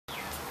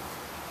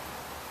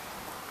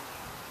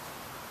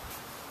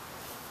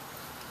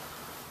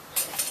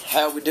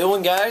How we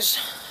doing, guys?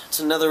 It's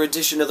another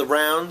edition of the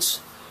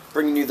Rounds,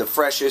 bringing you the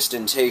freshest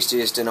and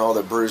tastiest in all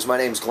the brews. My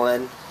name's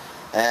Glenn,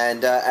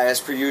 and as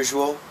per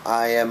usual,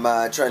 I am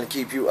trying to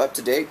keep you up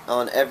to date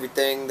on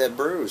everything that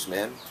brews,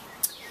 man.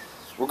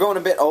 We're going a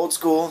bit old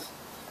school,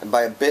 and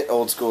by a bit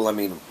old school, I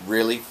mean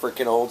really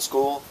freaking old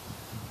school.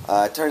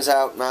 It turns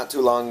out, not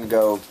too long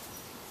ago,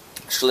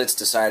 Schlitz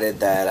decided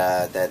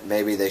that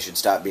maybe they should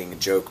stop being a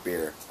joke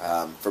beer.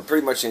 For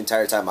pretty much the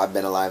entire time I've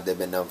been alive, they've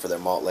been known for their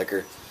malt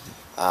liquor.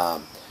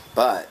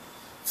 But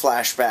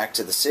flashback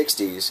to the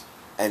 60s,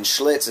 and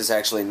Schlitz is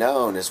actually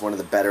known as one of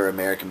the better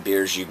American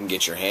beers you can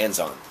get your hands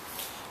on.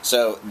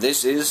 So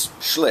this is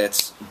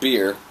Schlitz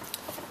beer,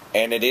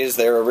 and it is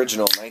their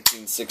original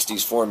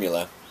 1960s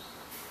formula.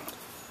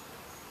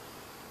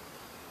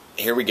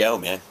 Here we go,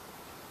 man.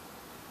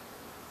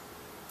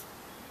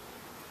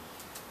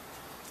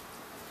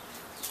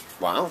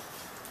 Wow.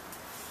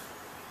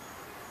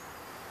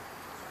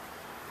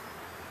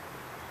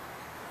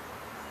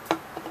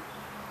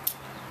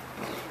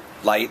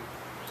 Light,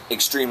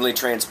 extremely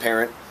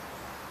transparent.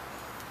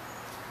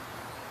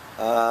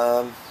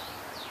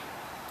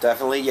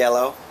 Definitely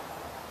yellow.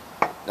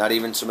 Not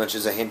even so much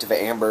as a hint of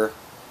amber.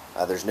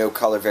 There's no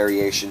color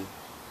variation.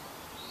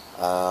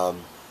 The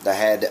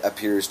head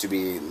appears to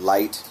be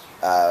light,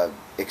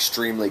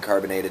 extremely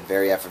carbonated,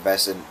 very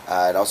effervescent.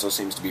 It also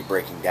seems to be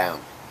breaking down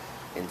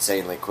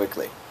insanely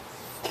quickly.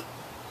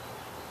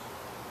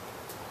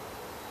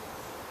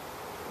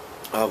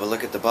 Oh, but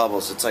look at the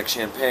bubbles. It's like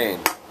champagne.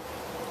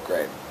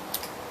 Great.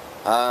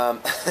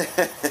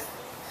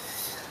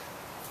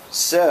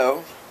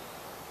 So,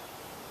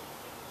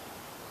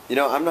 you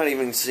know, I'm not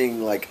even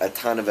seeing like a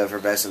ton of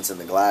effervescence in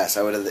the glass.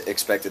 I would have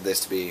expected this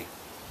to be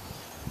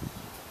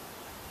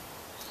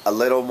a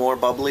little more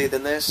bubbly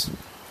than this.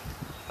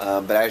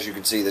 But as you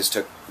can see, this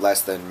took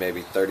less than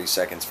maybe 30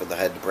 seconds for the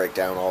head to break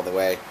down all the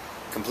way.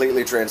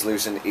 Completely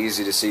translucent,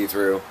 easy to see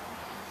through.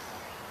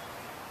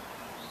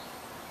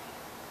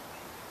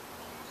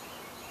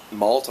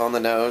 Malt on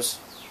the nose.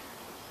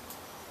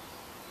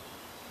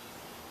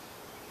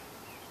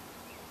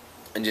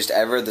 And just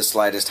ever the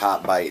slightest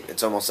hop bite.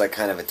 It's almost like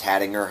kind of a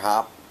Tattinger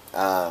hop.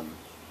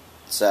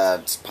 It's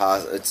a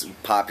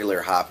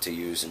popular hop to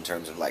use in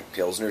terms of like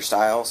Pilsner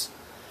styles.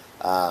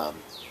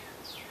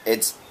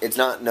 It's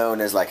not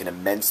known as like an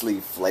immensely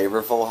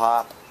flavorful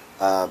hop,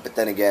 but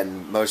then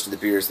again, most of the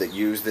beers that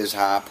use this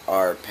hop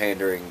are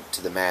pandering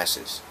to the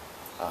masses,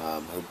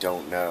 who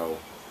don't know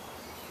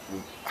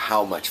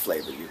how much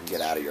flavor you can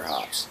get out of your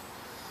hops.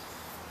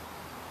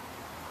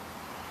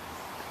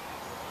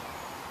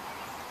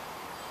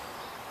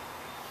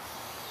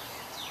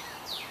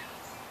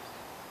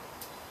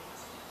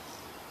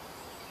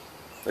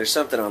 There's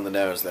something on the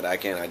nose that I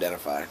can't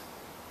identify.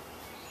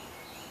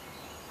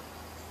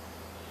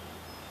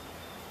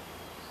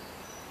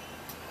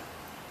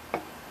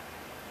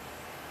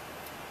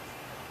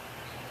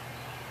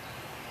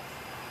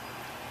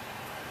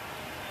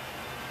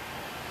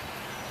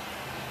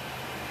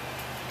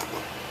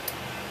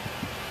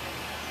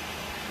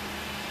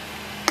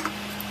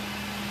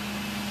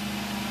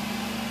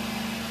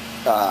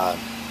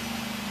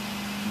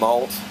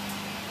 Malt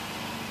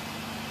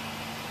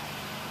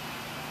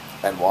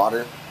and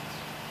water.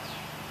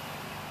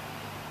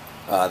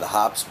 The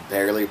hops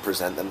barely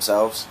present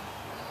themselves.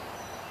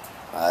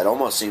 It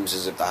almost seems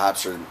as if the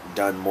hops are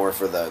done more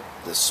for the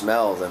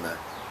smell than the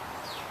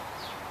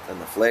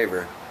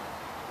flavor.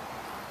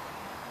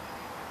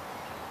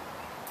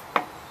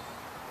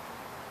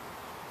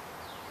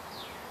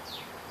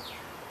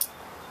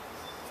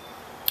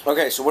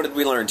 Okay, so what did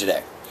we learn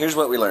today? Here's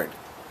what we learned.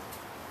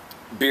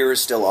 Beer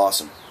is still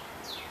awesome.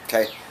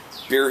 Okay?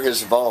 Beer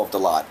has evolved a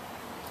lot,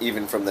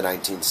 even from the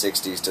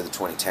 1960s to the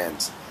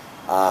 2010s.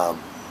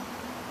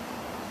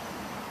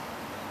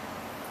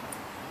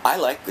 I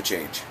like the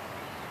change.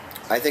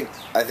 I think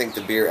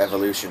the beer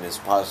evolution is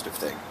a positive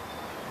thing.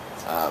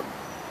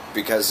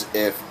 Because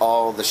if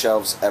all the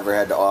shelves ever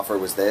had to offer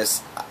was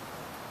this,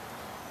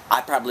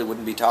 I probably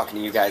wouldn't be talking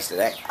to you guys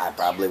today. I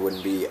probably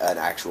wouldn't be an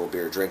actual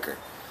beer drinker.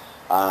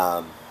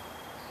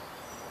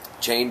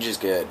 Change is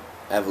good.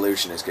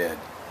 Evolution is good.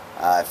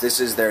 If this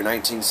is their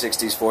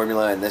 1960s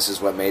formula and this is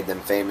what made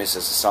them famous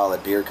as a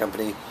solid beer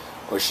company,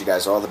 wish you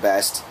guys all the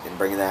best in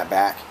bringing that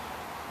back.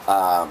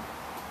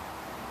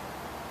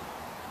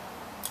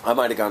 I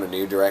might have gone a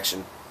new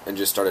direction and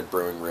just started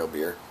brewing real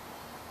beer.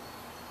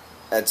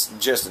 That's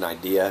just an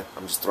idea.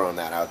 I'm just throwing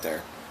that out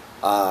there.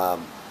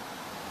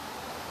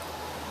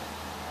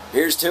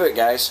 Here's to it,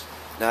 guys.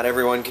 Not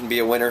everyone can be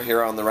a winner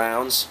here on the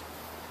Rounds.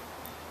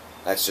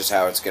 That's just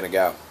how it's going to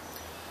go.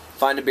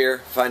 Find a beer,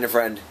 find a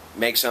friend,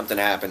 make something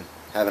happen.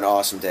 Have an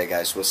awesome day,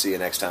 guys. We'll see you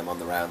next time on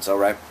the Rounds,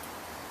 alright?